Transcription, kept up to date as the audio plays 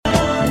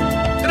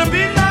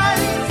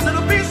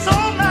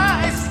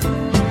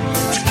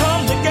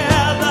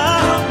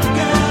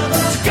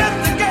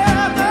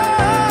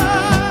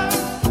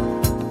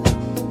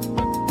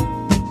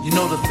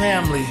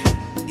family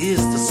is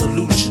the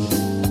solution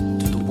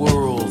to the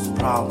world's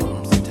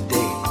problems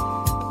today.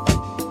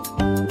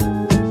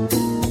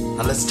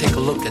 Now let's take a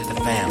look at the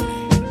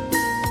family.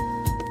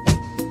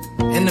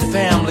 In the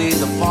family,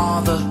 the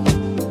father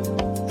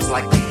is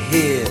like the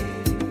head,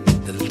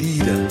 the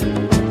leader,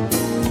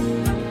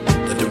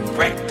 the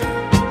director,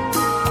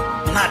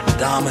 not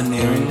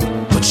domineering,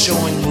 but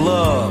showing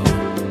love,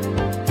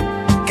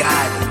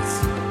 guidance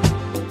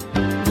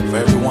for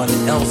everyone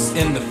else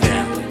in the family.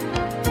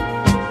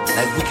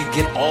 That we could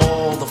get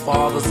all the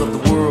fathers of the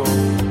world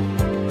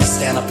to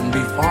stand up and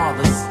be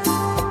fathers,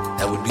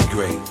 that would be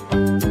great.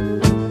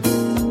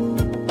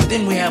 But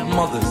then we have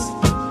mothers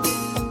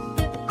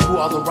who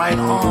are the right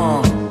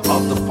arm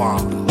of the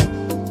father.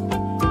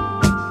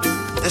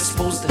 They're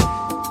supposed to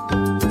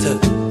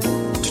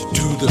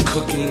do the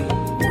cooking,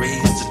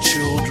 raise the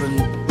children,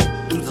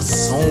 do the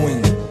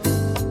sewing,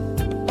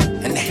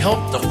 and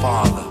help the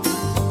father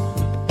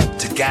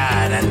to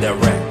guide and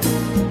direct.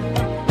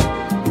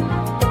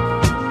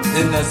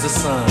 Then there's the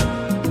son.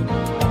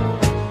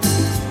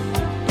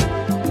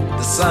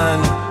 The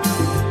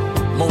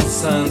son, most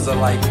sons are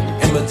like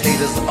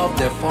imitators of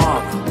their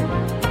father.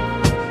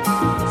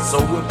 So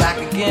we're back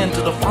again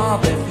to the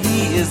father. If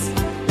he is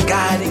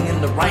guiding in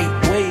the right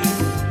way,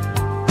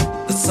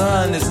 the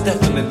son is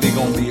definitely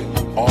gonna be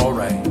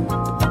alright.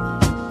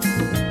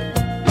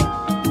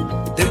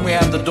 Then we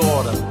have the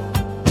daughter,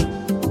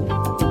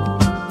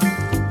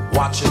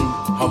 watching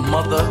her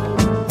mother,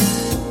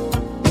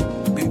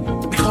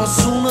 because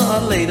sooner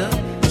or later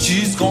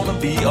she's gonna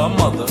be a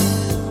mother,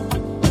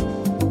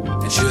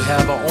 and she'll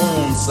have her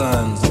own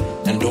sons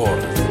and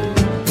daughters.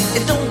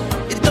 It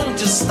don't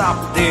just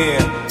stop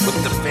there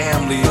with the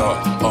family of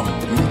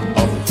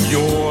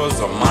yours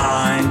or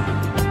mine.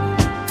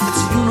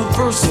 It's a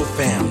universal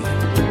family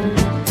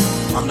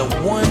under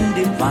one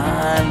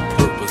divine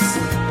purpose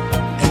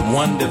and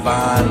one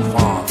divine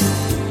Father.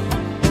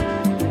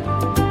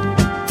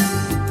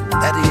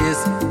 That is,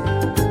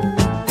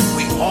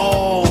 we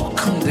all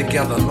come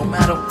together, no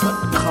matter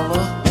what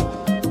color,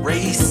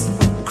 race,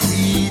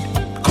 creed,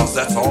 because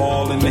that's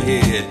all in the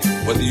head,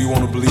 whether you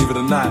want to believe it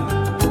or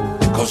not,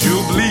 because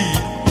you'll bleed.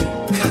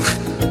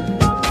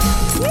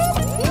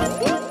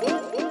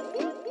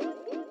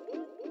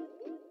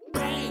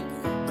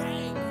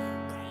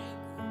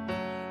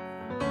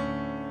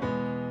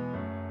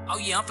 Oh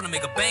yeah, I'm finna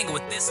make a banger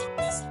with this.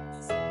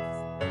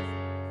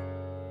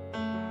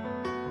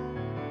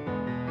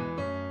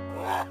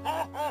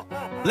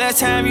 Last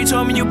time you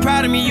told me you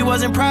proud of me, you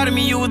wasn't proud of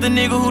me, you was the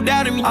nigga who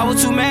doubted me. I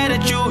was too mad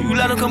at you, you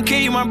let him come kill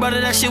you, my brother,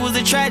 that shit was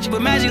a tragic.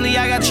 But magically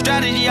I got the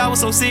strategy, I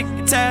was so sick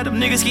and tired of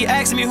niggas keep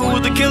asking me who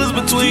was the killers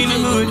between the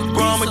hood.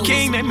 Bro, I'm a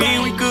king, that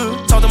mean we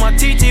good. Talk to my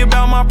TT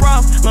about my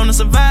problem, learn to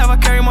survive, I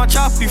carry my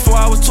chopper. Before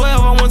I was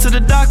 12, I went to the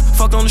doctor,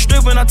 fucked on the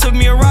strip and I took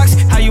me a Roxy.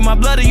 How you my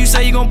blood, you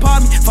say you gon'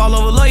 pop me? Fall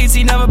over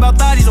loyalty, never about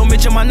thotties. Don't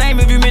mention my name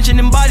if you mention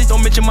them bodies.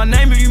 Don't mention my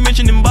name if you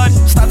mention them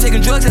bodies. Stop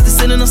taking drugs after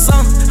sitting in the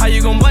summer. How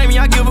you gon' blame me?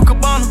 I give a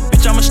cabana.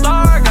 Bitch, I'm a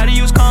star, gotta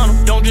use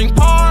condom. Don't drink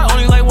par,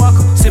 only like Walker.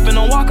 Sippin'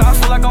 on Walker, I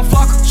feel like I'm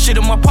Flocker. Shit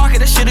in my pocket,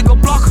 that shit'll go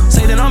blocker.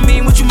 Say that I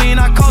mean what you mean,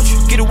 I coach you.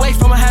 Get away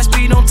from a high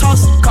speed, don't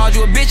toss it. Called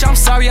you a bitch, I'm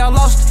sorry I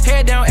lost it.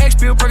 Head down, X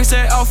pill,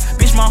 Percocet off.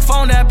 Bitch, my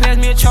phone that passed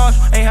me a charge.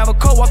 Ain't have a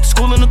coat, walk to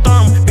school in the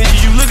thermal.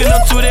 Bitches, you looking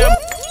up to them.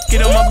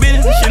 Get on my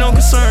business, this shit don't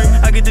concern you.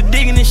 I get to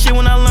digging this shit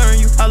when I learn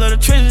you. I love the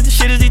treasure, this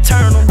shit is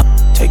eternal.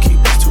 Take it,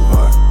 it's too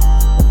hard.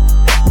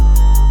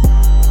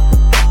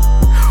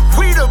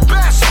 We the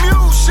best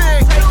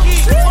music.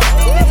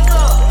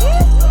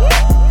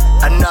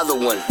 Another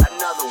one.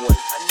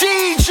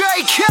 DJ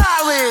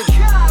Khaled.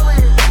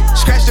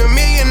 Scratched $1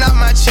 million off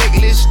my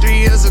checklist 3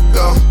 years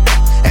ago.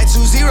 At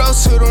 2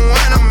 zeros to the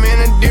 1, I'm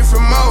in a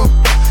different mode.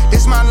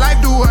 This my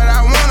life, do what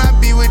I want, I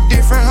be with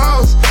different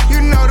hoes.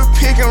 You know the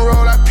pick and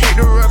roll, I picked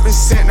her up and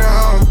sent her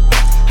home.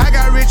 I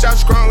got rich out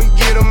strong, we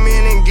get them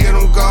in and get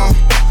them gone.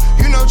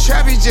 You know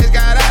Trappy just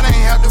got out,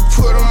 ain't have to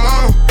put them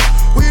on.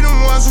 We the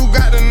ones who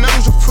got the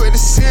numbers to put the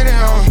city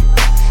on.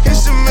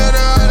 It's the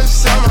middle of the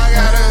summer, I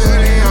got a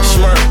hoodie on.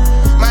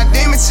 My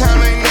demon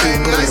time ain't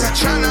nothing nice, I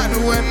try not to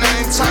wear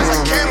nothing tight. I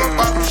came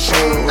up off the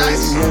shooting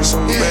dice.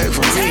 Yeah,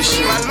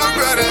 my little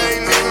brother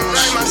ain't even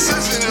right, my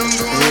sister them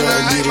doing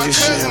like my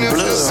cousin them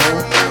still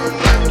serving.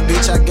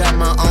 Bitch, I got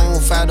my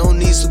own fight, don't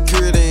need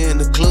security in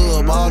the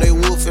club. All they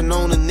wolfing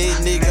on the net,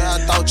 nigga, I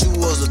thought you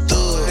was a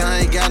thug. I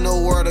ain't got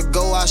nowhere to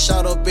go, I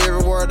shot up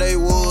everywhere they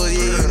was.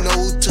 Yeah, you know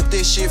who took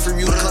this shit from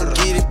you, come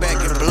get it back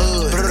in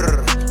blood.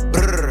 Brr,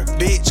 brr,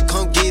 bitch,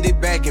 come get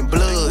it back in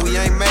blood. We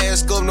ain't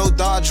mask up, no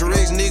Dodger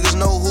X, niggas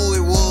know who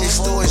it was. It's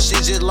doing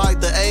shit just like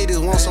the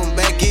 80s, want some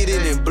back, get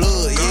it in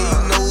blood.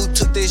 Yeah, you know who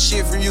took this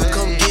shit from you,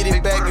 come get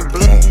it back in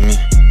blood.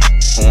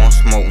 Who won't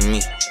smoke with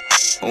me?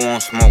 Who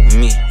won't smoke with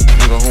me?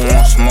 Nigga, who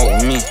won't smoke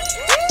with me?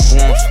 Who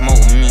won't smoke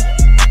with me?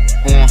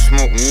 Who won't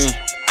smoke with me?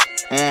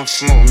 Who won't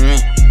smoke with me?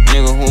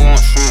 Nigga, who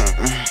won't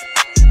smoke with me?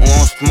 Who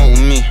won't smoke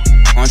with me?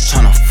 I'm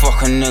tryna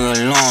fuck a nigga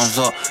lungs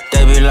up.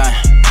 They be like,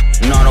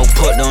 no, don't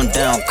put them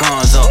damn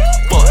guns up.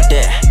 Fuck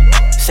that.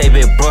 say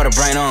big brother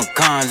bring on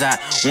guns out.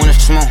 When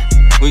it's smoke,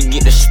 we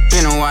get the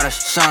spinning while the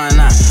sun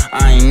out.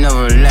 I ain't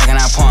never lacking,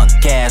 I pump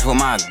gas with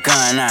my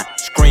gun out.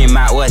 Scream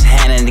out what's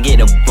happening to get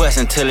the bus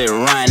until it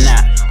run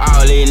out.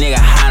 All these niggas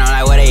hiding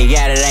like what they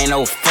got, it ain't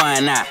no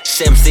fun out.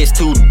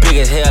 7'6" big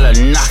as hell to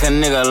knock a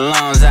nigga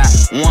lungs out.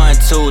 1,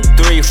 2,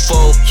 3,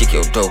 4, kick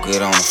your dope,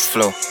 get on the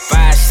floor.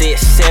 5,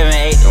 6, 7,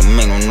 8, don't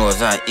make no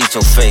noise, I'll eat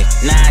your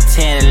face. 9,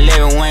 10,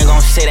 11, we ain't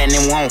gon' say that,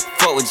 then we won't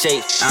fuck with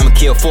Jake. I'ma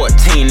kill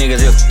 14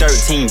 niggas if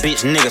 13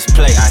 bitch niggas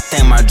play. I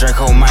think my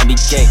Draco might be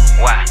gay.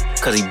 Why?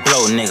 Cause he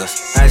blow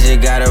niggas. I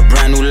just got a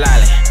brand new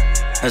lolly.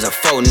 There's a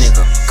faux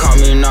nigga. Call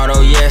me an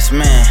auto yes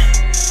man.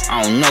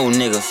 I don't know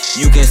niggas.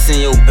 You can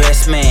send your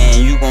best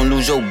man, you gon'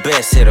 lose your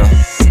best hitter.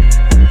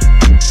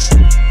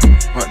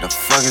 What the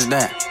fuck is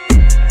that?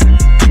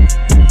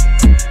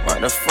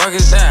 What the fuck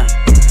is that?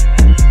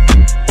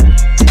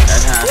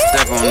 That's how I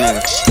step on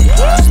niggas.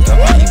 I step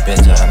on you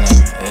bitch ass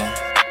niggas, yeah.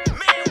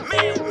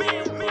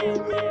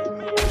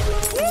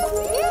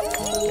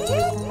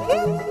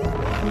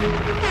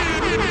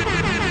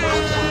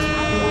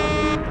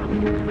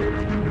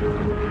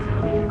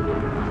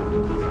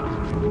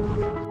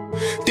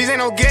 These ain't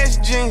no guess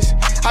jeans.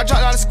 I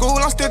dropped out of school,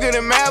 I'm still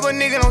getting mad, but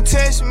nigga don't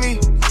test me.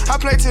 I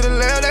play to the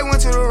left, they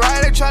went to the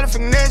right, they try to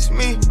finesse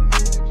me.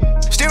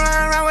 Still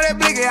running around with that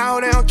blicky, I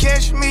hope they don't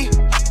catch me.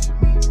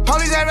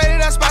 Police had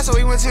raided that spot, so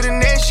we went to the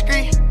next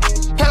street.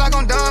 Play like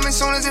I'm dumb, as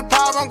soon as it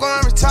pop, I'm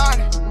going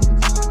retarded.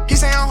 He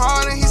say I'm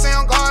hard and he say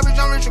I'm garbage,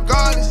 I'm rich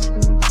regardless.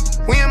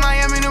 We in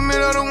Miami in the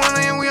middle of the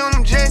winter and we on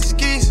them jet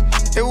skis.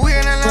 If we in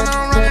Atlanta,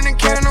 I'm running and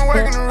carrying no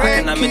work in the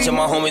red. I mention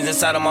my homies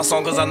inside of my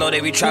song cause I know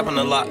they be trapping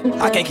a lot.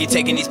 I can't keep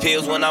taking these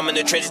pills when I'm in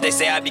the trenches, they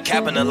say I be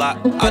capping a lot.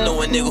 I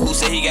know a nigga who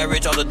said he got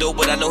rich off the dope,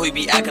 but I know he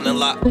be acting a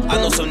lot. I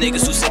know some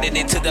niggas who said that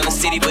they took down the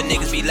city, but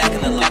niggas be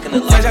lacking a lot.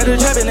 Fresh out the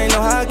trap and they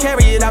know how I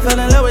carry it. I fell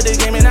in love with the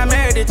game and I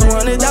married it.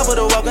 200 for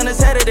the walk on a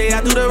Saturday.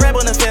 I threw the rap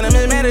on the Phantom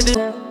and mad at it.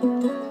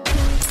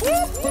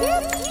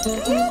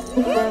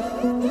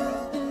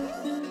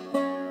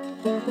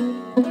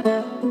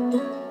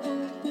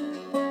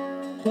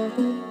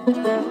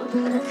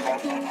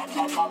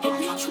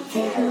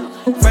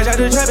 Fresh out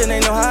the trap and they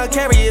know how I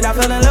carry it. I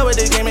fell in love with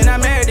the game and I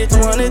married it.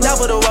 200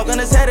 for the walk on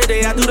a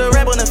Saturday. I threw the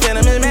rap on the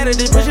Phantom and mad at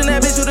it. Pushing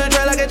that bitch through the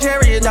trail like a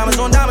chariot. Diamonds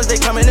on diamonds, they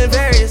coming in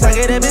various. I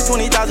gave that bitch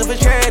 20,000 for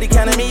charity.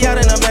 Counting me out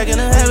and I'm back in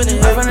the heaven.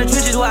 I'm from the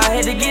trenches where I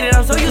had to get it.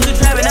 I'm so used to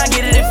trapping, I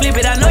get it and flip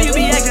it. I know you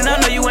be acting, I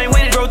know you ain't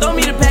with it. Bro, throw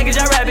me the package,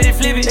 I wrap it and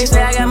flip it. They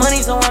say I got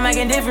money, so I'm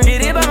acting different.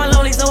 Get it by my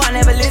lonely, so I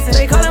never listen.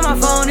 They calling my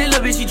phone, this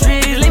little bitch, she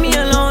tricks. Leave me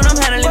alone, I'm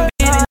handling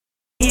business.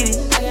 Get it.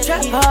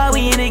 Trap hard,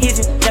 we in the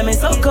kitchen. That man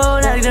so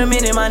cold, out of the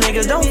minute. My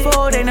niggas don't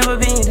fold, they never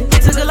been it.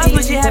 Took a loss,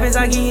 but shit happens,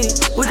 I get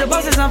it. With the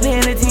bosses, I'm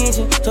paying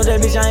attention. Told that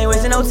bitch I ain't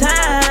wasting no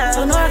time.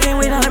 So no, I can't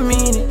wait on a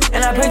minute.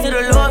 And I pray to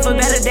the Lord for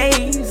better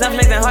days. I'm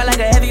flexing hard like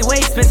a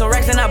heavyweight. Spit some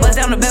racks and I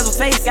bust down the bezel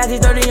face. Got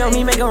this 30 on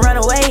me, make them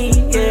run away.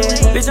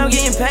 Yeah. Bitch, I'm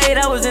getting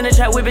paid. I was in the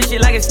trap whipping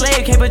shit like a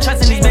slave. Can't put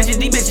trust in these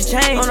bitches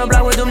change. On the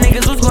block with them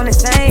niggas who's going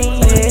insane.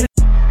 Yeah.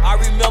 I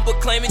remember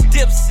claiming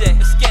Dipset.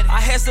 I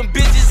had some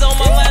bitches on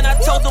my line. I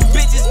told them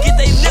bitches get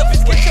they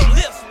lips, get your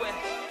lips wet.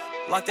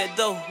 Lock that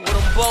door, where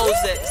them bows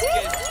at?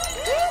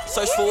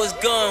 Search for his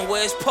gun,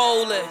 where his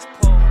pole at?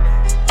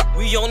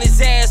 We on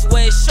his ass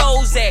where it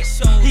shows at.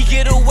 He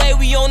get away,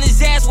 we on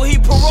his ass where he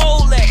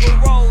parole at.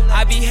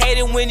 I be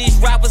hating when these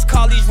rappers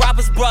call these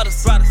rappers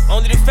brothers.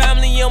 Only the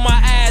family in my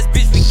eyes,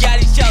 bitch, we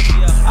got each other.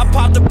 I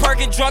popped a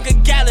perk and drunk a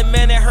gallon,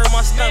 man, that hurt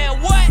my stomach.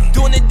 Man, what?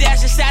 Doing the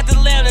dash inside the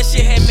lamb, that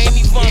shit had made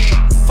me vomit.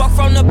 Fuck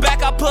from the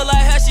back, I pull her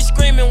hair, she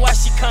screaming while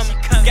she coming.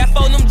 Got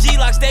 4 them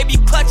G-locks, they be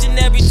clutching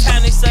every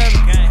time they serve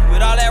me.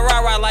 With all that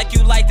rah-rah like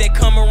you like that,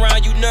 come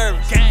around, you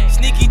nervous.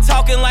 Sneaky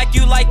talking like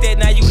you like that,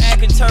 now you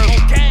acting turtle.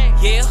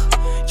 Yeah,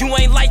 you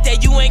ain't like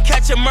that, you ain't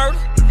catch a murder.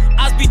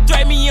 Oz be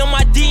threatening me on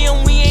my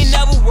DM, we ain't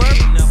never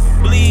worked.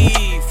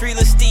 Bleed, free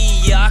Lil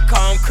Steve, yeah, I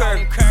call him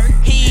Curry.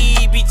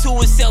 He be to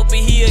himself, but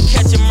he'll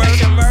catch a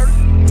murder.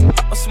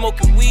 I'm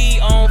smoking weed,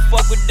 I don't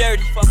fuck with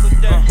dirty.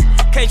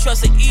 Can't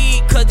trust a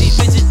E, cause these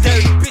bitches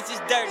dirty.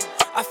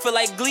 I feel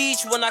like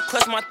Gleech when I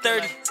clutch my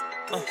 30.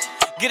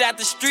 Get out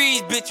the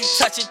streets, bitch, you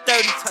touchin'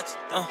 30.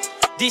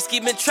 D-Ski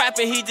been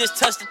trapping, he just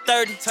touched the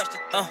 30.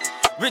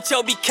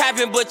 Richo be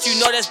capping, but you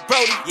know that's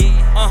Brody.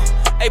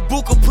 Hey,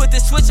 Booka, put the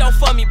switch on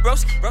for me,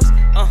 broski.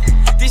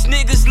 These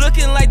niggas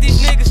looking like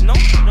these niggas, no.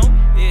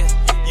 Yeah,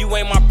 you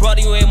ain't my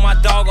brother, you ain't my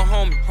dog or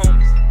homie.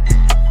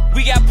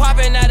 We got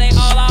poppin', now they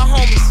all our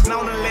homies.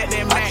 Known to let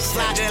that max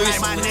slide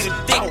just like my nigga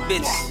thick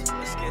bitches.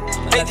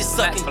 They just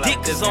sucking dick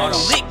cause on a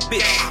lick,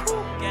 bitch.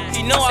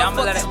 You know I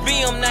fuck this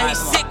BM, now he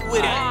sick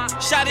with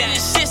it. Shot in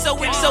this shit, so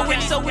with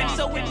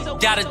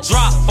it. Got a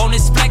drop on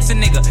this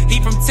flexin' nigga.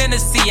 He from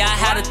Tennessee, I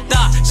had a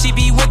thought. She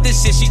be with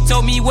this shit, she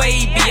told me where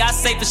he be. I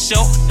say for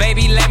sure,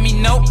 baby, let me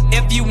know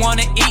if you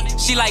wanna eat.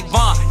 She like,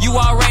 Vaughn, you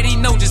already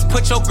know, just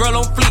put your girl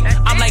on fleek.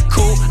 I'm like,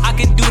 cool, I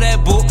can do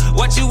that, boo.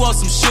 What you want,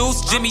 some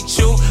shoes? Jimmy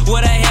Choo,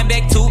 with a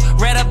handbag too.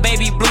 Red up,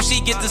 baby blue,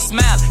 she get the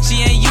smile.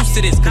 She ain't used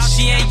to this, cause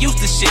she ain't used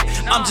to shit.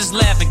 I'm just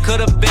laughing,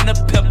 could've been a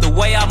pimp, the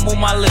way I move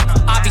my lip.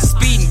 I be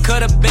speeding,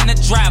 could've been a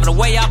driver, the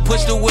way I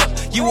push the whip.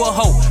 You a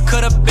hoe,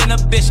 could've been a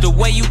bitch, the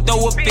way you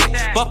throw a fit.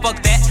 But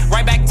fuck that,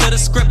 right back to the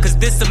script, cause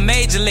this a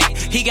major lick.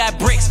 He got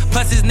bricks,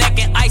 plus his neck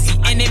and icy,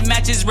 and it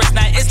matches wrist.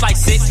 Now it's like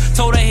 6,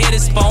 told her hit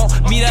his phone,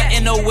 meet her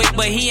in the wick,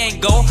 but he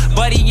ain't go.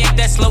 But he ain't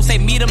that slow, say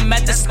meet him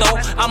at the store.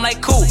 I'm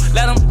like, cool,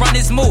 let him run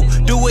his move,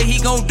 do what he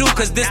gon' do,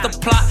 cause this the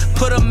plot.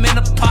 Put him in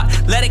a pot,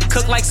 let it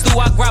cook like stew,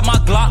 I grab my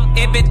Glock.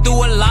 It been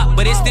through a lot,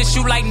 but it's this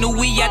shoe like new,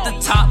 we at the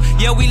top.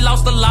 Yeah, we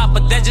lost a lot,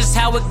 but that's just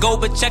how it go,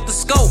 but check the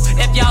scope.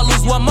 If y'all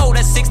lose one more,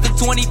 that's 6 to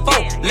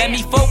 24. Let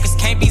me focus,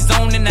 can't be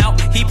zoning out.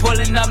 He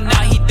pulling up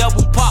now, he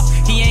double pop.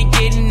 He ain't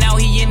getting out,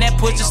 he in that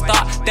push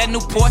start. That new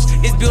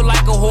Porsche is built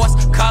like a horse,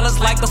 colors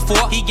like the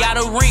fork. He got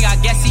a ring, I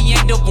guess he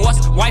ain't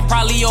divorced. Wife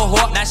probably a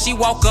whore, now she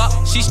walk up,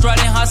 she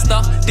strutting her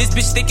stuff. This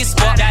bitch thick as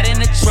fuck, got in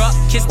the truck,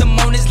 kissed him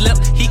on his lip.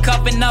 He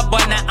cupping up,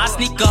 but now I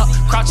sneak up,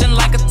 crouching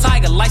like a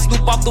tiger, like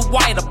Snoop off the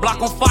wire, the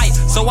block on fire.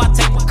 So I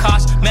take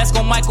precaution, mask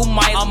on Michael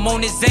Myers. I'm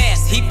on his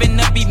ass, he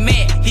finna be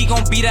mad, he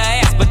gon' beat her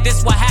ass, but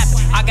this what happened.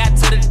 I got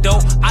to the door,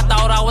 I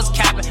thought I was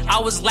capping, I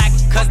was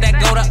lacking, cause that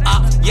go to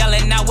up,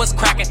 yelling I was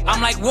cracking.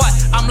 I'm like what?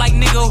 I'm like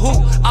nigga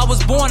who? I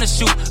was born to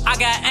shoot, I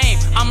got aim,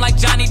 I'm like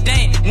Johnny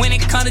Dane, when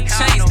it come to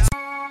chains.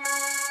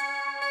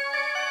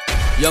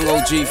 Young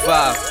OG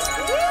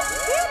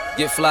 5,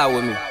 get fly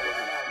with me.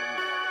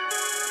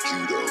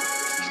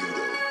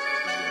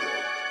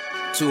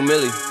 2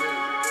 milli,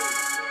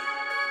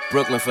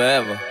 Brooklyn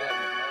forever.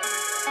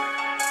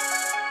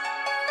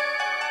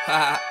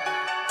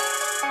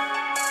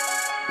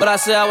 What I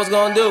said I was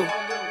gonna do.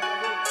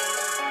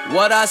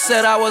 What I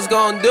said I was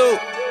gonna do.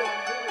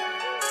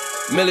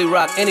 Millie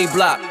rock any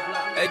block.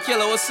 Hey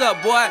Killer, what's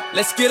up, boy?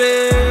 Let's get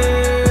it.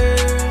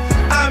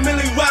 I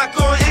Millie rock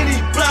on any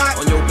block.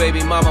 On your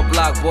baby mama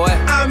block, boy.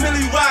 I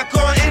Millie rock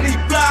on any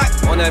block.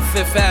 On that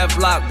 5th Ave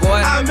block, boy.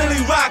 I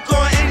Millie rock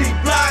on any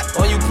block.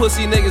 On you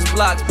pussy niggas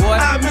blocks, boy.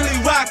 I Millie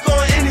rock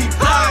on any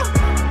block.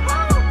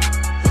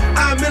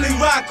 I Millie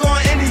rock on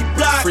any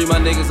block. Free my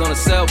niggas on the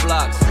cell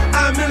blocks.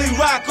 I Millie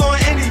rock on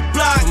any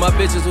block. For my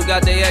bitches who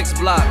got their ex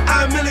block.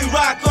 I Millie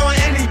rock on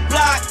any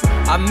block.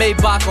 I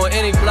Maybach on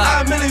any block.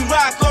 I Millie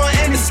rock on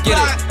any Let's get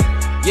block.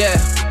 it. Yeah.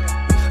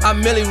 I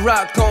Millie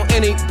rock on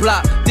any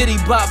block. Diddy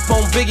bop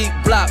on Biggie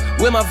block.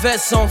 With my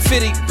vest on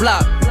Fitty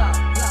block.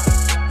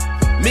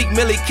 Meek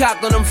Millie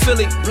cocked on them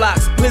Philly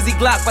blocks. Glizzy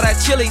Glock for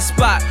that chili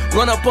spot.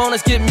 Run up on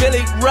us, get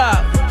Millie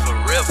robbed. For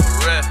real,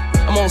 for real.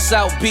 I'm on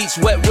South Beach,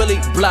 Wet Willie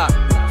block.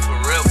 For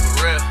real,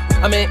 for real.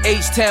 I'm in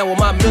H-Town with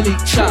my Millie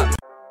chop.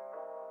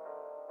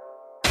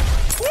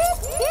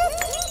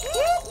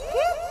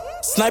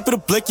 Sniper the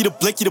blicky, the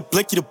blicky, the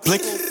blicky, the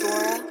blicky.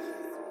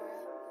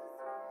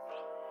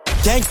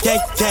 Gang, gang,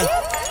 gang.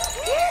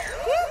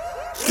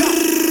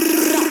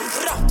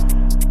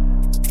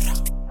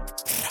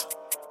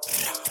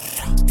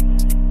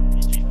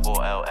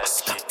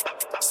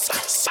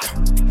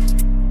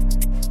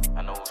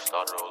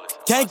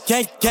 Gang,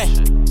 gang, gang.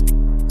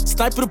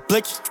 Sniper the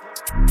blicky.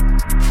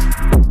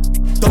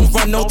 Don't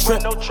run no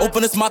trip.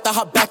 Open his mouth, I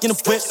hop back in the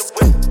whip.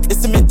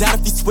 It's a man down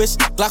if he switch.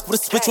 Glock with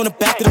a switch on the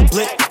back of the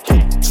blick.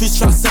 Trees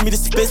tryna send me the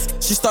spits.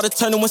 She started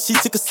turning when she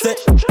took a sip.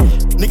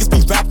 Niggas be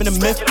rapping a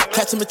myth.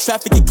 Catch him in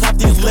traffic, get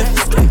clapped in the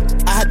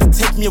lift. I had to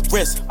take me a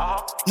risk.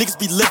 Niggas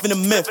be living a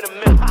myth.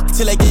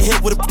 Till they get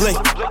hit with a blick.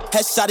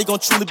 Headshot, he gon'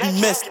 truly be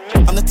missed.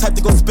 I'm the type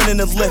to go spinning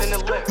and lift.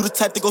 You the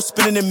type to go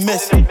spinning and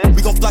miss.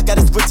 We gon' flock out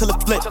his whip till it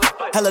flip.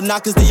 Hella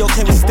knockers, they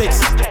okay with sticks.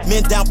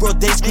 Men down, bro,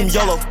 they scream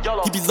YOLO.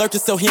 He be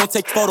lurking so he don't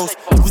take photos.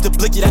 Who's the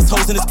blicky, that's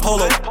hoes in his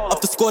polo. Up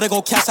the score, they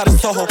gon' cash out of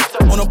Soho.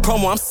 On a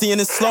promo, I'm seeing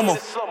in slow-mo.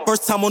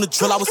 First time on the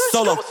drill, I was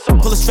solo.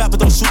 Pull a strap, but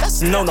don't shoot,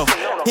 that's a no-no.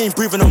 He ain't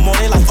breathing no more,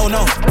 they like, oh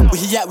no. Where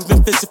he at, we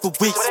been fishing for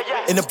weeks.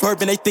 In the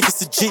bourbon, they think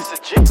it's a Jeep.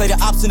 Play the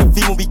ops in the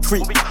V when we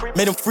creep.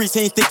 Made him freeze,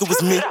 he ain't think it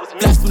was me.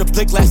 Flash from the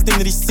blick, last thing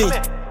that he seen.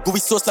 But we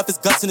source left his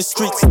guts in the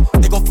streets.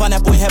 They gon' find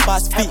that boy head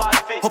by his feet.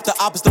 Hope the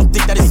ops don't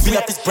think that it's me.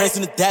 Left his brains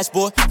in the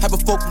dashboard. Have a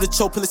folk with a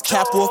choke, pull his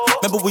cap off.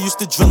 Remember we used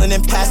to drillin'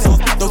 and pass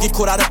off. Don't get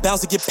caught out of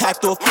bounds and get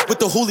packed off. With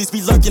the hoolies, we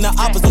lurking the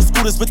oppas. No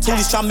scooters with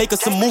toolies, try make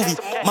us a movie.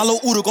 My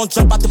little Udo gon'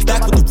 jump out the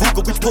back with the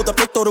Ruger. We pulled up,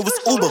 they thought it was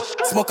Uber.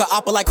 Smoke a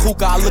oppa like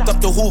hookah. I look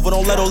up the Hoover.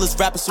 Don't let all this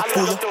rappers shit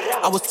fool you.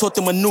 I was taught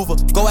to maneuver.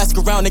 Go ask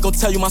around, they gon'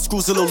 tell you my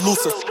screws a little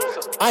looser.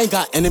 I ain't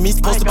got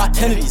enemies, posted by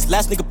Kennedys.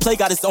 Last nigga play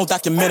got his own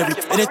documentary.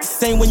 It ain't the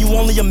same when you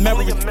only a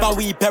memory. Found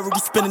we buried, we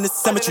spinning the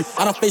cemetery.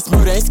 I don't face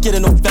murder, ain't scared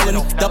of no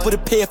felony. Double the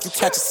pay if you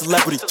catch a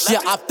celebrity. She a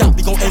opt out,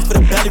 we gon' aim for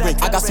the belly ring.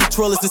 I got some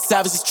twirlers and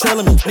savages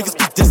trailing me. Niggas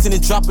be dissing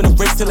and dropping the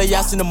race till they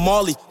ass in the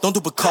Marley. Don't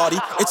do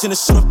Bacardi, itching to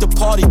shoot up the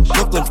party.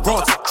 Brooklyn,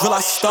 Bronx, drill I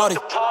started.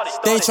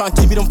 They ain't tryna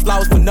give me them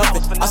flowers for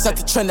nothing. I set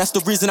the trend, that's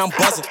the reason I'm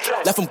buzzing.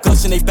 Left them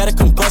gushing, they better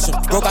come brushing.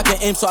 Broke, I can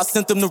aim, so I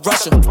sent them to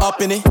Russia. Up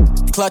in it,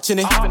 clutching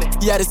it.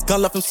 He had his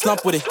gun, left him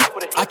slump with it.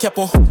 I kept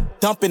on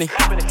dumping it.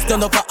 Still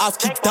know for us,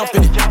 keep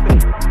dumping it.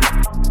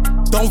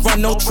 Don't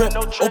run no trip.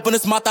 Open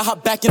his mouth, I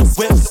hop back in the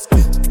whip.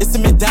 It's a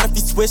man down if he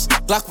switch.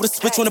 Glock with a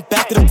switch on the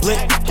back of the blick.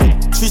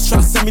 Trees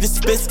tryna send me the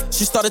spits.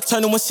 She started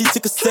turning when she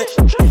took a sip.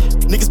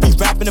 Niggas be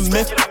rapping a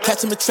myth.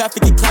 Catch him in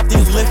traffic and clap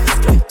these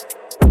lift.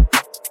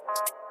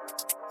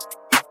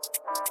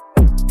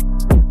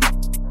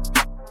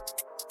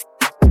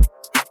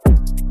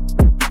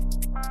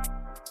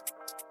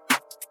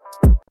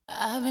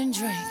 I've been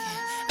drinking.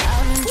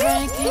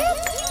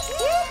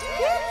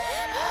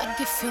 I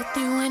get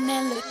filthy when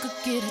that liquor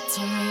get it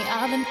to me.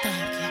 I've been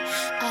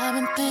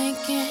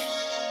thinking.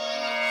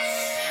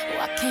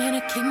 Why can't I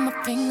keep my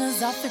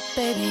fingers off it,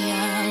 baby? I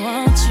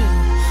want you,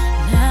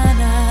 nah.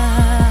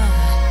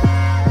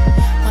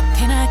 Why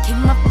can't I keep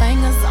my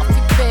fingers off it,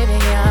 baby?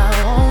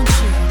 I want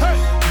you, nah.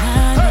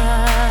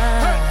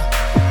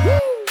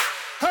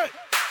 Hey.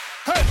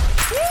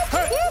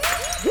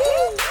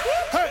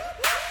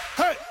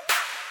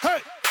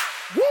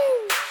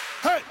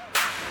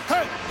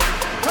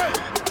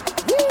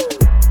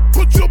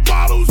 Put your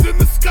bottles in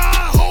the sky,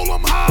 hold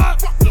them high.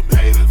 Fuck them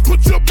haters.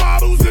 Put your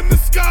bottles in the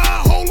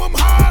sky, hold them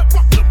high.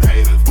 Fuck them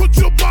haters. Put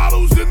your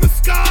bottles in the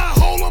sky,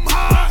 hold them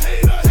high.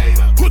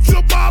 Hater. Put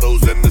your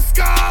bottles in the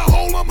sky,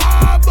 hold them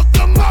high. Look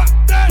a lot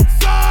that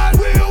side.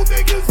 Real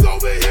niggas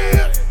over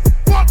here.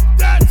 Fuck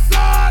that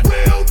side.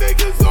 Real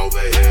niggas over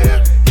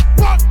here.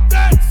 Fuck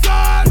that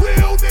side.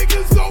 Real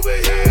niggas over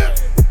here.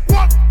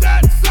 Fuck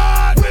that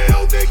side.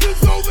 Real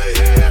niggas over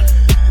here.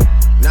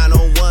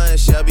 901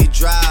 Shelby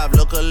Drive,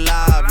 look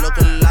alive.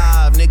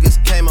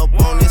 Niggas came up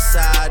on this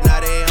side, now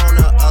they on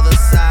the other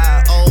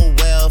side. Oh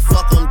well,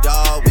 fuck them,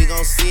 dawg. We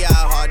gon' see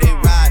how hard they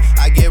ride.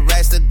 I get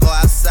racks to go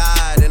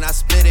outside, and I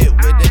split it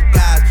with the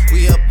guys.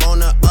 We up on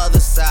the other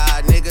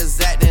side,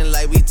 niggas acting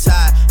like we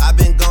tied. I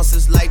been gone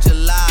since like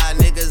July,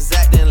 niggas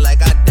acting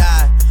like I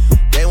died.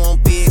 They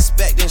won't be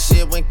expecting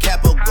shit when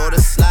Capo go to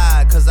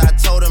slide. Cause I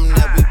told them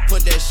that we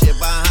put that shit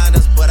behind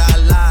us, but I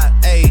lied.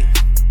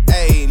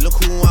 Hey, look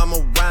who I'm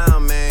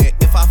around, man.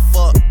 If I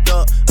fucked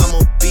up,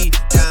 I'ma be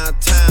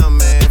downtown,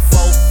 man.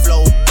 Full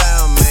flow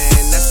down,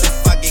 man. That's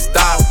if I get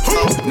stop.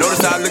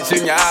 Notice how I looked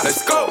you in your eye.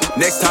 Let's go.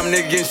 Next time,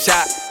 nigga getting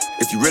shot.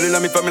 If you really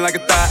love me, fuck me like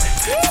a thot.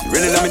 If you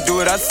really let me do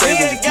what I say,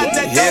 when you get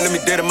me here, let me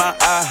dead in my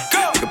eye.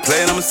 Nigga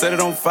play it, I'ma set it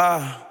on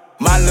fire.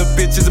 My little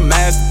bitch is a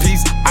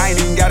masterpiece. I ain't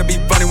even gotta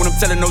be funny when I'm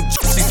telling no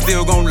jokes. She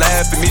still gon'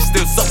 laugh at me.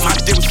 Still suck my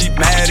dick when she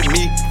mad at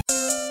me.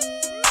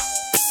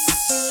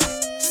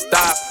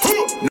 Stop.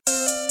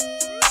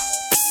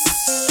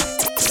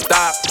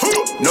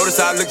 Notice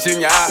how I looked you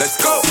in your eye.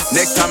 Let's go.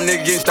 Next time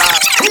nigga getting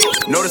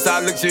stopped. Notice how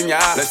I looked you in your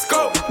eye. Let's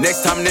go.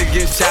 Next time nigga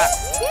getting shot.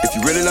 If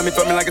you really let me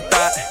fuck me like a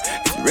thot.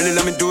 If you really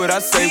let me do what I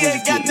say, when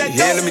you get me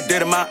here, let me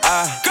dead in my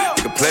eye.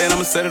 Nigga play it,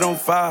 I'ma set it on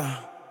fire.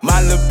 My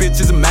little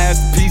bitch is a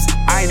masterpiece.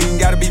 I ain't even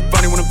gotta be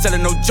funny when I'm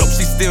telling no jokes.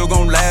 She still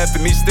gon' laugh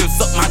at me. Still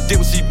suck my dick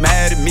when she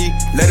mad at me.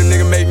 Let a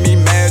nigga make me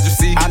mad, you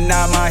see. I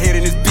nod my head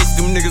in this bitch.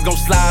 Them niggas gon'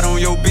 slide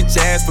on your bitch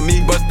ass for me.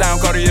 Bust down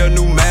Cartier,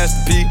 new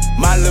masterpiece.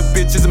 My little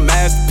bitch is a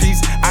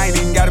masterpiece. I ain't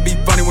even gotta be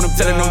funny when I'm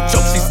telling no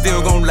jokes. She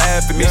still gon'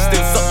 laugh at me.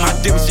 Still suck my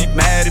dick when she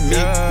mad at me.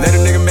 Let a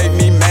nigga make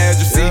me mad,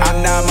 you see. I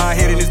nod my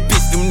head in this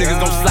bitch. Them niggas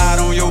gon' slide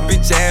on your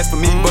bitch ass for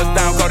me. Bust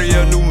down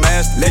Cartier, new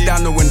masterpiece. Let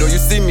down the window, you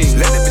see me.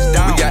 Let that bitch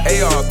down. We got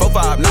AR,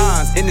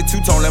 459s in the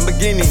two-tone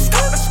Lamborghini.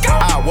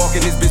 I walk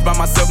in this bitch by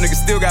myself, nigga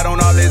still got on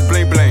all this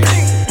bling bling.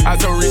 I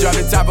told Reach out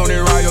the top on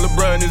that ride, your little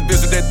brother and this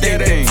bitch with that thing.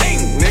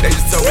 They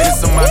just told me that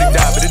somebody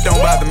died, but it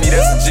don't bother me,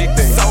 that's a G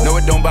thing. No,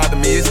 it don't bother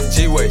me, it's the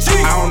G-way.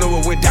 I don't know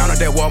what went down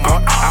at that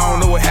Walmart. I don't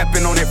know what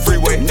happened on that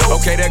freeway.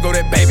 Okay, there go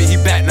that baby, he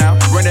back now.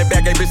 Run that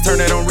back, hey bitch, turn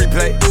that on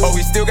replay. Oh,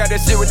 he still got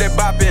that shit with that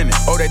bop in it.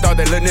 Oh, they thought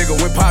that little nigga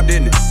went pop,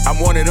 didn't it? I'm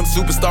one of them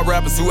superstar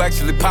rappers who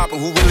actually poppin',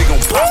 who really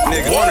gon' pop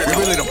niggas. One of them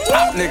really them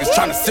pop niggas,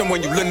 tryna send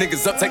when you little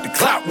niggas up, take the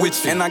clout with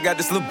you. And I got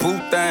this little boot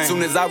thing.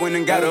 Soon as I went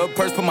and got her a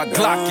purse, put my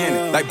Glock in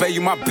it. Like, babe,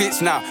 you my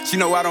bitch now. She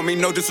know I don't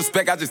mean no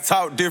disrespect, I just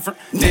talk different.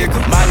 Nigga,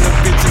 my little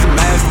bitch is a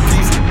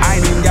masterpiece. I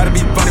ain't even gotta be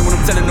funny when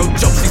I'm telling no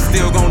jokes. She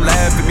still gon'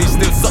 laugh at me.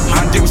 Still suck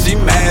my dick when she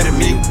mad at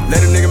me.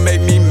 Let a nigga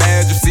make me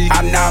mad, you see.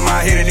 I nod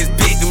my head in this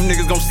bitch. Them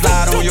niggas gon'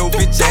 slide on your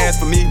bitch ass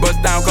for me.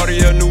 Bust down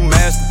Cartier, new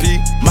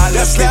masterpiece. My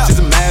little bitch is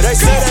a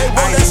masterpiece.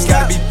 I ain't even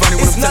gotta be funny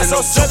when I'm telling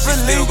no jokes. She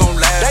still gon'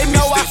 laugh at me. They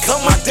know I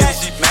come with that.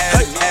 She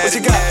mad at me. What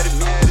you got?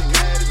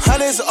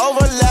 Hundreds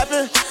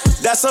overlapping.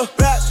 That's a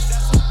rap.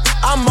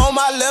 I'm on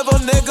my level,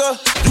 nigga.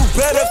 You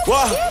better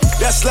walk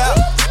that slap.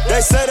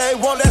 They say they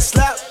want that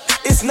slap.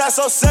 It's not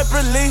so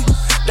separately.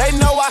 They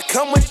know I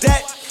come with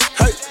that.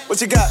 Hey,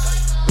 what you got?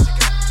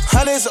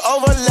 Hundreds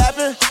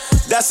overlapping,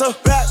 that's a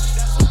fact.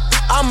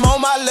 I'm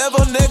on my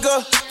level,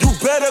 nigga. You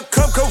better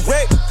come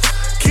correct.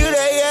 Kill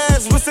they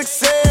ass with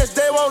success,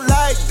 they won't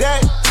like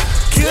that.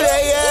 Kill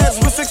they ass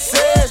with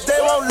success, they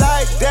won't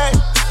like that.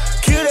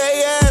 Kill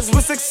they ass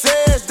with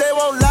success, they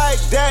won't like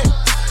that.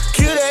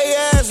 Kill they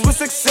ass with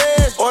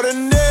success.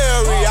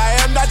 Ordinary, I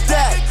am not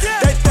that.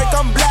 They think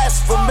I'm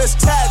blasphemous.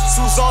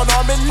 Tattoos on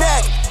arm and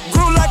neck.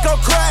 Grew like a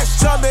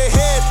crash, jumping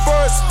head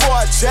first for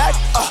a jack.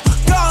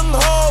 Gung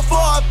ho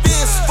for a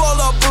fist full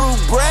of blue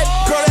bread.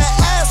 Girl, that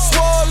ass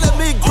swole, let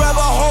me grab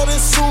a hold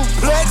and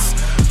suplex.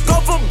 Go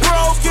for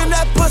broke in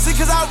that pussy,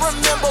 cause I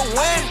remember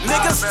when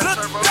niggas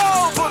looked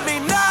over me,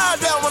 now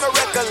they wanna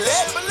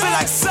recollect. Feel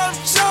like some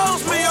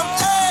chose me, I'm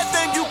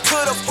everything you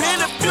could've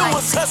been if you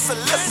was hustling.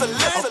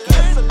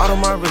 Out on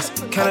my wrist,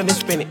 counted and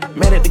spin it.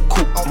 Mad at the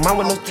coupe, mine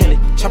with no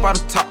tenant. Chop out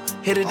the top,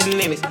 hit it the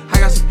limits. I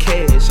got some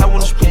cash, I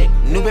wanna spend it.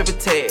 New paper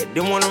tag,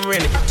 didn't wanna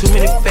rent it. Too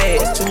many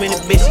fads, too many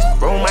bitches.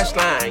 Roll my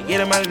slime,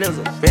 get in my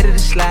lizard. Ready to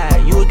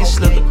slide, you will get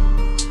slithered.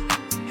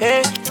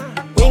 Hey,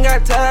 we ain't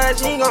got ties,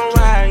 you ain't gon'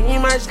 ride. You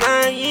ain't my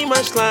slime, you ain't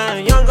my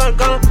slime. You ain't gon'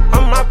 go,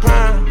 I'm my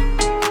prime.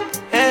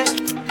 Hey,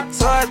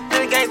 so I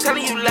did the game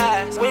telling you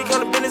lies. When you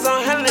come to business,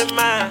 I'm handling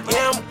mine.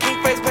 Yeah, I'm king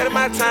face, paying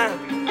my time.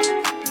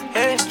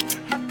 Hey,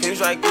 Peeps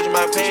like Gucci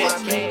my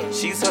pants.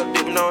 She's her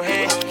dick with no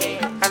hands.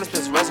 I just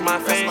spent the rest of my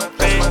fame.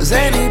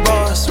 Zany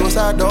boss,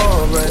 suicide door,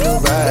 brand new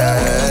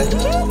bag.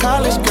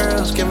 College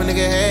girls, give a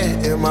nigga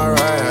head in my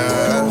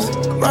raps.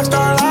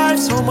 Rockstar life,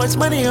 so much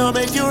money, I'll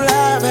make you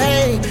laugh.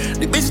 Hey,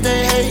 the bitch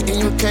they hate, and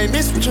you can't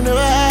miss what you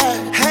never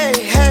had.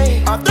 Hey,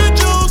 hey, off the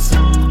juice,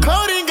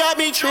 clothing got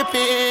me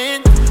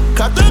tripping.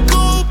 Cut the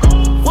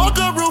coupe,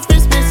 walker roof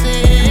is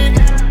missing.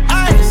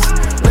 Ice,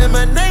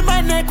 lemonade,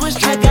 my neck was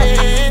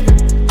dripping.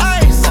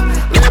 Ice,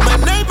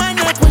 lemonade, my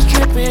neck was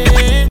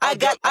dripping. I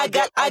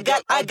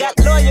got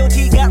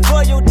loyalty, got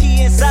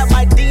royalty inside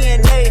my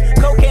DNA.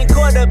 Cocaine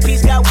quarter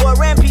piece, got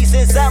war and peace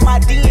inside my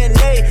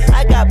DNA.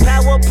 I got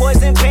power,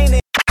 poison, pain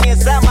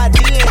inside my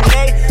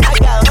DNA. I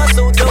got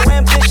hustle, though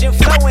ambition,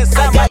 flow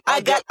inside my.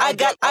 I got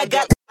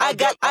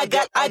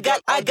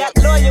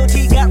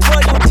loyalty, got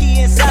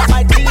royalty inside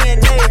my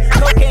DNA.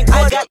 Cocaine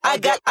quarter. I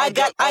got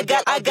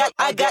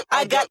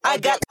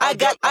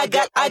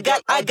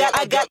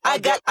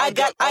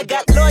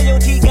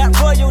loyalty, got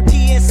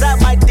royalty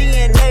inside my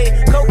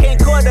DNA. Cocaine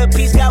quarter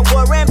piece, got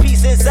war and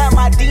peace inside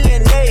my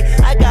DNA.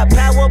 I got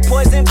power,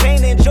 poison,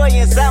 pain, and joy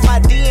inside my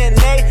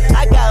DNA.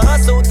 I got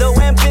hustle, though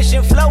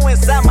ambition, flow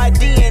inside my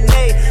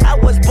DNA. I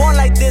was born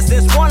like this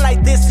and sworn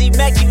like this,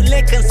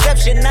 immaculate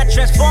conception. I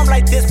transform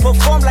like this,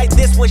 perform like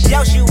this. Was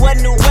Yaoshi a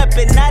new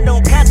weapon? I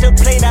don't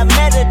contemplate, I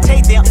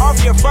meditate. Then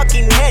off your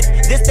fucking head.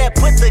 This that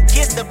put the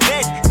kids to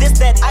bed. This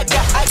that I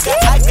got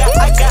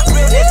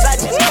realness. I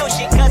just know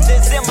shit cause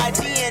it's in my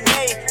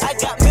DNA. I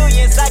got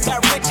millions, I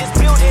got riches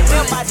building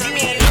in my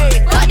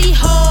DNA. Fuck these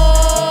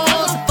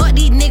hoes, fuck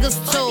these niggas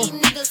too.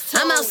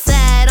 I'm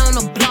outside on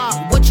the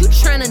block, what you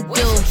tryna do?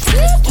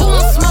 Who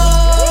want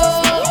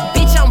smoke?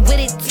 Bitch, I'm with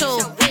it too.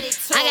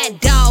 I got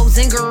dogs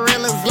and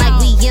gorillas like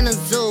we in a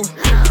zoo.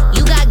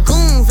 You got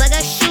goons, I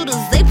got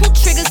shooters, they pull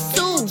triggers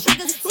too.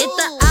 If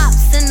the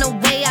ops in the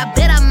way, I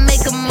bet I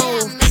make a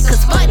move.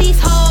 Cause fuck these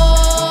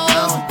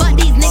hoes, fuck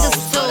these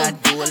niggas too.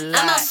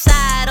 I'm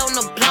outside on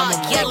the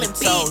block, yelling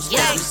bitch,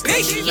 yeah,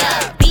 bitch,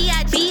 yeah.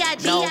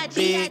 No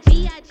big,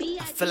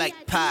 I feel like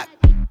Pac.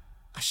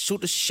 I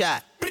shoot a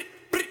shot.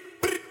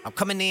 I'm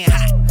coming in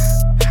hot.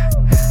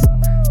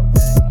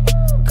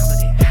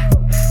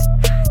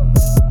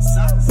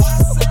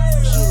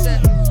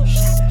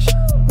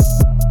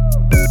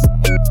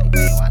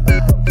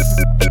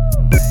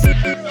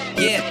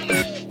 Yeah,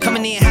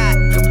 coming in hot.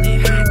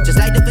 Just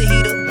like the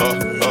fajita.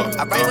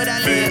 I write what I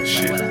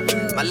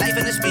live. My life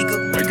in the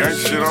speaker.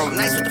 I'm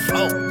nice with the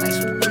flow.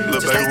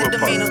 Just like the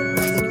demeanor.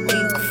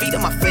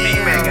 My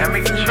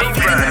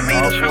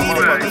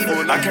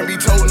I can't be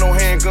told no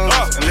handguns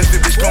unless the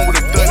bitch come with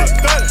a 30.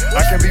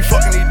 I can't be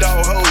fucking these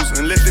dog hoes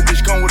unless the bitch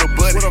come with a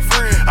buddy.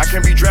 I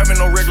can't be driving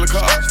no regular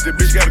cars, the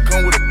bitch gotta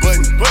come with a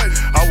button.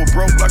 I was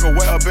broke like a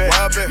wild bat,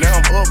 now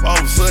I'm up all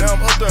of a sudden.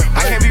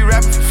 I can't be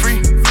rapping for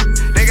free,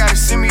 they gotta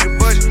send me the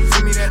budget.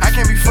 I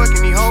can't be fucking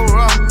these hoes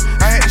raw,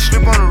 I had to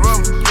slip on the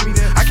rubber.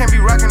 I can't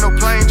be rocking no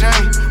plain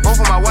Jane, both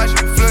of my watches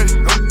be flooded.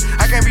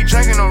 I can't be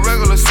drinking no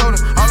regular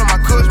soda, all of my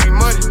cups be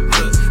muddy.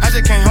 I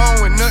just came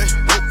home with nothing.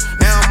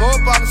 Now I'm up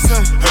all of a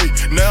sudden. Hey,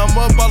 now I'm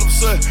up all of a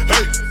sudden.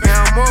 Hey,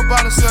 now I'm up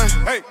all of a sudden.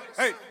 Hey,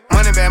 hey.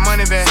 Money bag,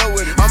 money bag.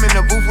 I'm in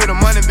the booth with a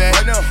money bag.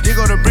 You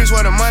go to bricks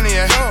where the money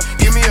at.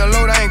 Give me a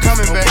load, I ain't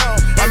coming back.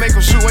 I make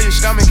them shoot where your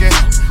stomach at.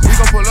 We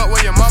gon' pull up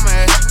where your mama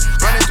at.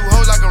 Running through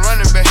hoes like a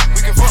running back.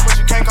 We can fuck, but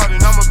you can't call the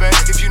number back.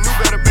 If you knew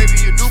better, baby,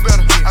 you do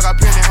better. I got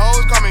plenty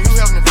hoes, call me Hugh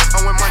Hefner.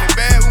 I went money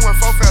bad, who went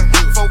 4 feather?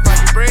 4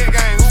 pocket bread,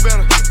 gang, who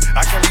better?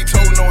 I can't be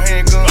told no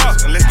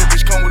handguns unless the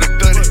bitch come with a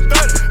 30.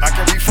 I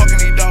can't be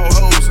fucking these dog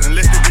hoes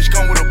unless the bitch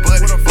come with a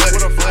buddy.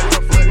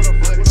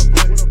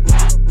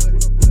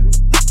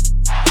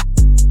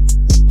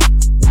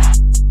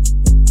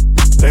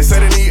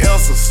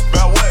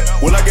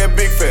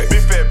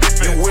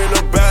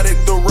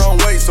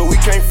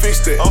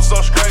 so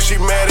straight. She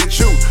mad at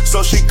you,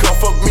 so she come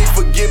fuck me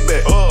for get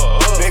back.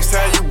 Next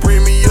time you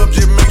bring me up,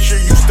 just make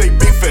sure you stay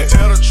big fat.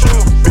 Tell the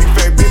truth. Big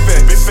fat, big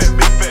fat, big fat,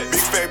 big fat,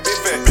 big fat, big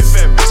fat, big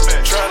fat, big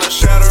fat. Tryna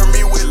shatter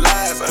me with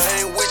lies, I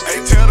ain't with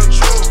that. Tell the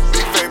truth.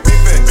 Big fat, big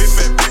fat, big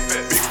fat, big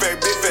fat, big fat,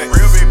 big fat,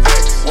 real big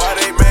fat. Why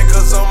they mad?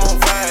 Cause I'm on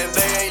fire and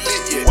they ain't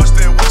lit yet. What's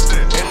that? What's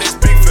that? And it's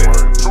big fat.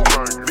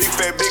 Big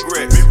fat, big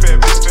rat. Big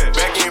fat, big fat.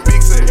 Back in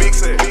big set, big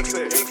set, big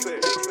set, big set,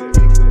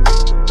 big set.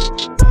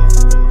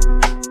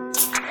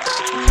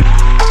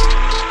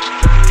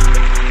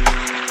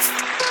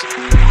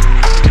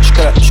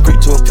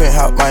 Street to a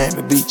penthouse,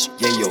 Miami Beach.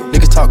 Yeah, yo.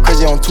 Niggas talk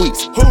crazy on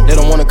tweets. They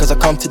don't want it cause I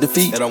come to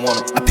defeat. They don't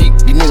want it. I peep,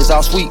 these niggas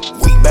all sweet.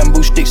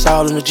 Bamboo sticks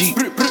all in the Jeep.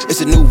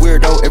 It's a new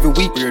weirdo every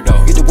week. Get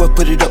the what,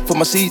 put it up for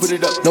my seeds.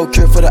 No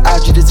cure for the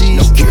IG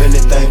disease. Do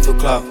anything for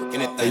clout.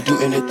 They do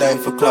anything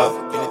for clout.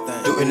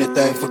 Do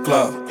anything for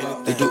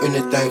clout. They do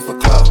anything for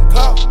clout.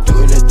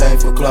 Do anything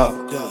for clout.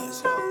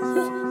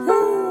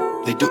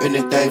 They do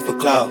anything for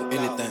clout.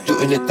 Do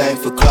anything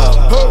for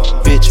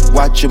clout. Bitch,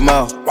 watch your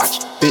mouth.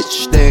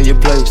 Bitch, stay in your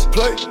place.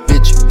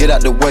 Bitch, get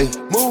out the way.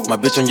 My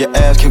bitch on your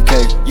ass, Kim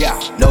K.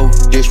 No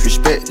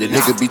disrespect, the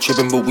nigga be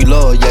trippin', but we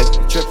love, yeah.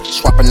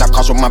 Swapping out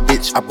cars with my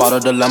bitch. I bought her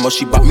the Lambo,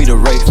 she bought me the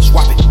Wraith.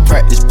 Swap it.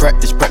 Practice,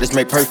 practice, practice,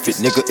 make perfect.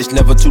 Nigga, it's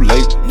never too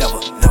late. Never,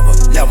 never,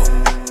 never.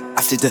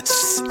 I take the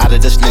out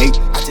of the snake.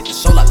 I take the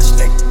soul out the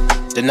snake.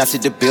 Then I see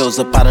the bills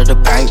up out of the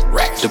bank.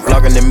 The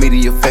blog and the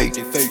media fake.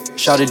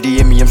 Shout it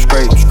DM me, I'm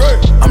straight.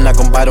 I'm not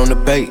gon' bite on the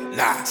bait.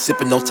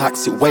 Sippin' no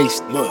toxic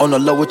waste. On the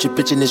low with your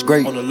bitch and it's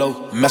great.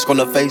 Mask on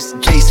the face,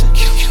 Jason.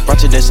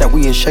 Brunch that said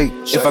we in shape.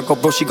 If I go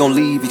broke, she gon'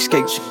 leave,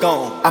 escape. She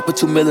gone. I put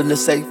 $2 million in the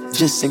safe,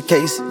 just in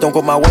case. Don't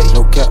go my way.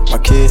 No cap, my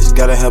kids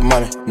gotta have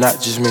money,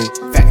 not just me.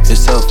 It's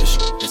selfish.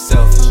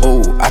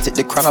 Ooh, I take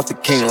the crown off the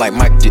king like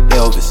Mike did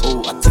Elvis. Ooh,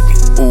 I took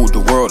it. Ooh,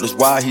 the world is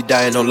wild, he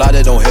dying, don't lie,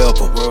 that don't help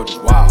him.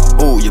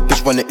 Ooh, your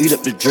bitch wanna eat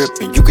up the drip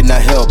and you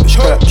cannot help it.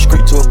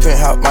 Street to a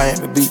penthouse,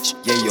 Miami Beach.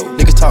 Yeah, yo.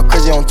 Niggas talk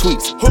crazy on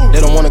tweets. They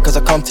don't want it cause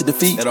I come to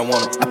defeat. They don't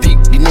want it. I peep,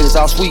 these niggas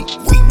all sweet.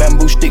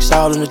 Bamboo sticks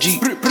all in the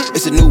Jeep.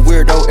 It's a new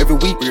weirdo every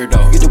week. Get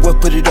the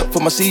what, put it up for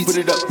my seeds.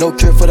 No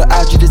cure for the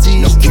IG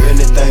disease. Do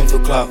anything for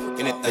clout.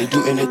 They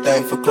do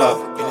anything for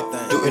clout.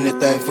 Do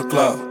anything for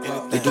clout.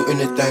 They do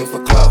anything for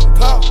clout.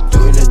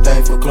 Do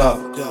anything for clout.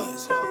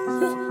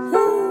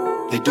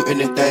 They do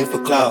anything for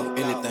clout.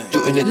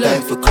 Do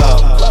anything for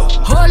clout.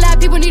 Whole lot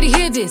of people need to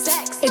hear this.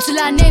 It's a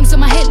lot of names on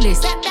my hit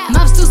list.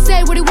 Mom still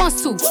say what he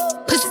wants to.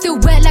 Pussy still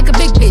wet like a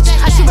big bitch.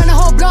 I should run a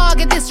whole blog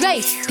at this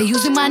rate. They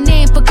using my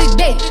name for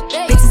clickbait.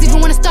 Bitches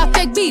even wanna start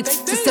fake beef.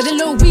 Just sell a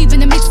little weave in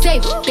the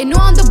mixtape. They know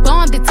I'm the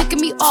bomb, they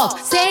ticking me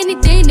off. Say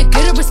anything to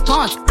get a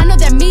response. I know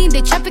that mean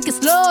they traffic is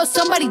slow.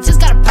 Somebody just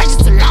gotta purchase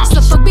to launch.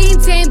 So for being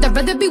tamed, I'd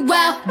rather be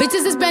wild.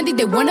 Bitches is brandy,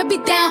 they wanna be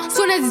down.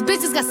 Soon as these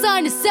bitches got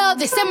something to sell,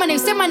 they say my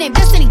name,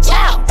 Destiny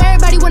Child.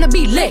 Everybody wanna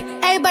be lit,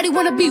 everybody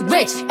wanna be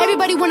rich,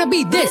 everybody wanna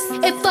be this.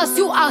 If us,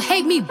 you all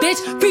hate me, bitch.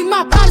 Free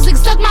my problems and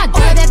suck my dick.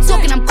 All that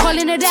talking, I'm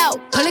calling it out.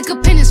 Public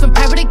opinions from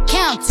private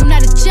accounts. You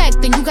not a check,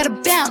 then you gotta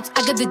bounce.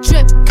 I got the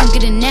drip, come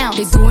get it now.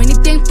 They do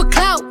anything for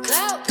clout,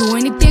 do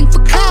anything for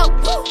clout.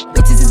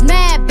 Bitches is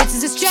mad,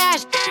 bitches is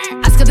trash.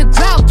 Oscar the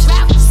Grouch,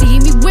 see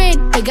me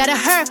win, they gotta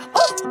hurt.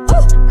 Ooh,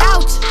 ooh,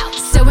 ouch.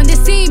 So when they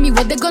see me,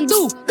 what they gon'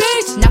 do?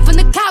 Bitch, not from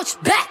the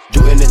couch, back.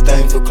 Do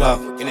anything for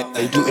clout.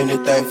 They do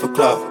anything for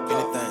clout.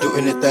 Do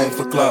anything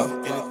for clout.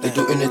 They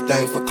do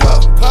anything for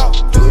clout.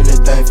 Do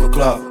anything for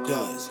clout.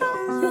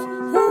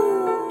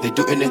 They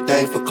do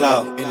anything for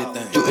clout.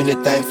 Do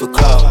anything for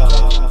clout.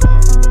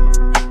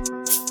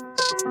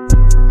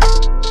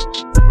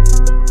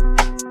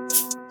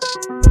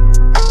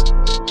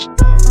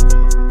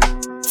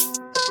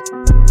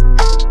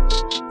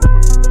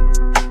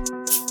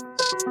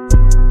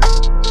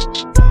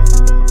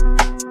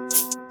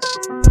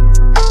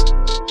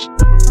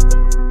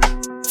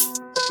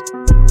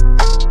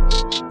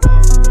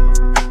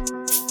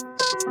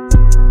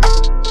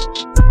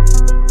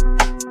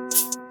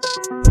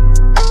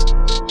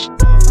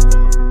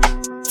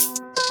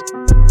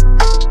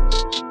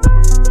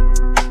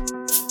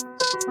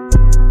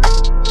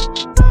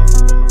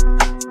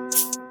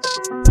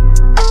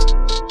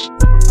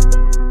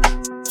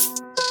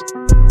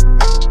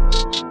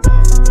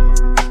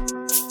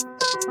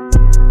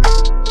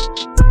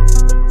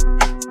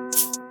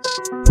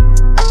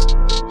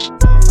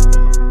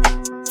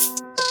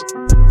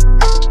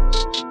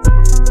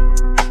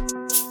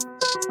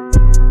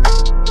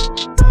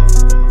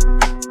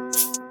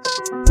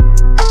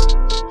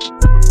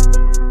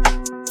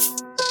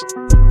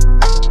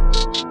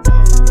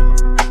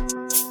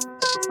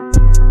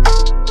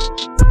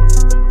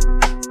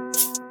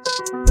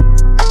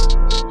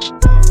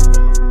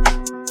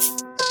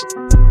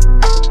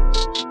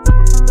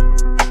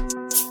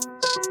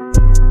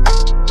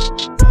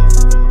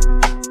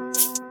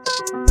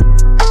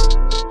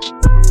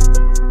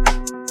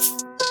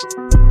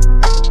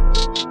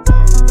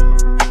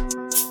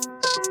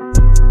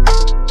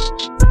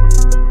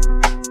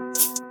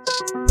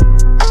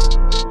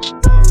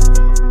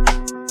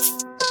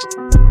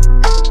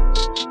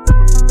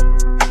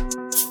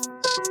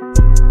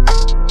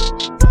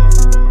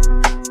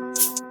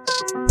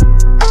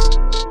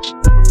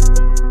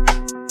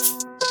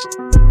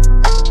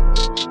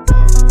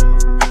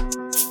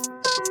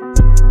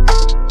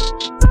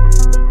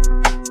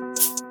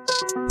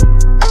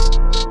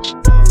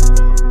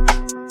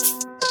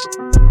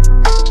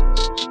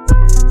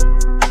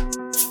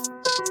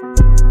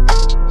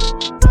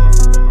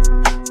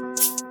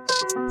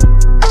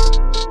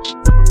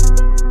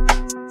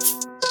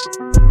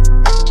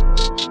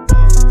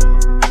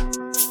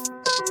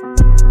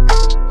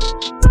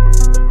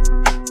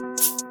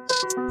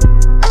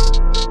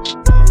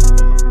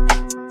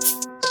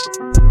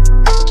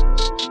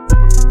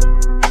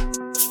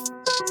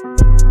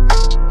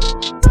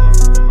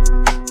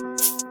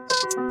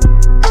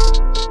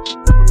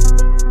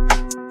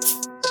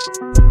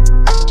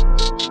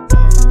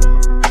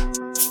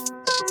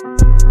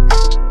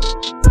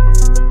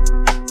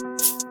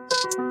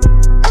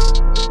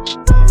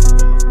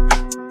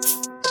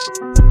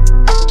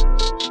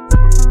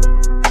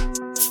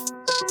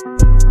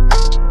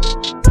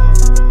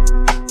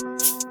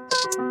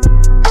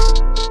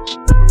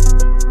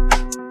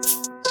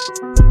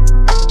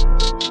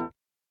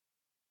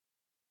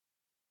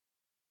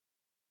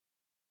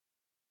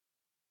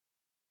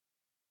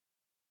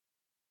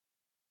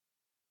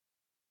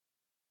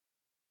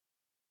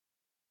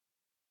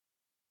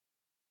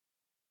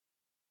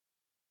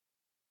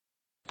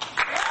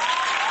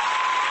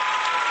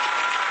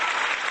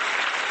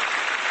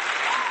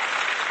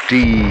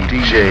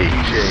 DJ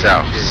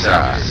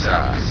Southside.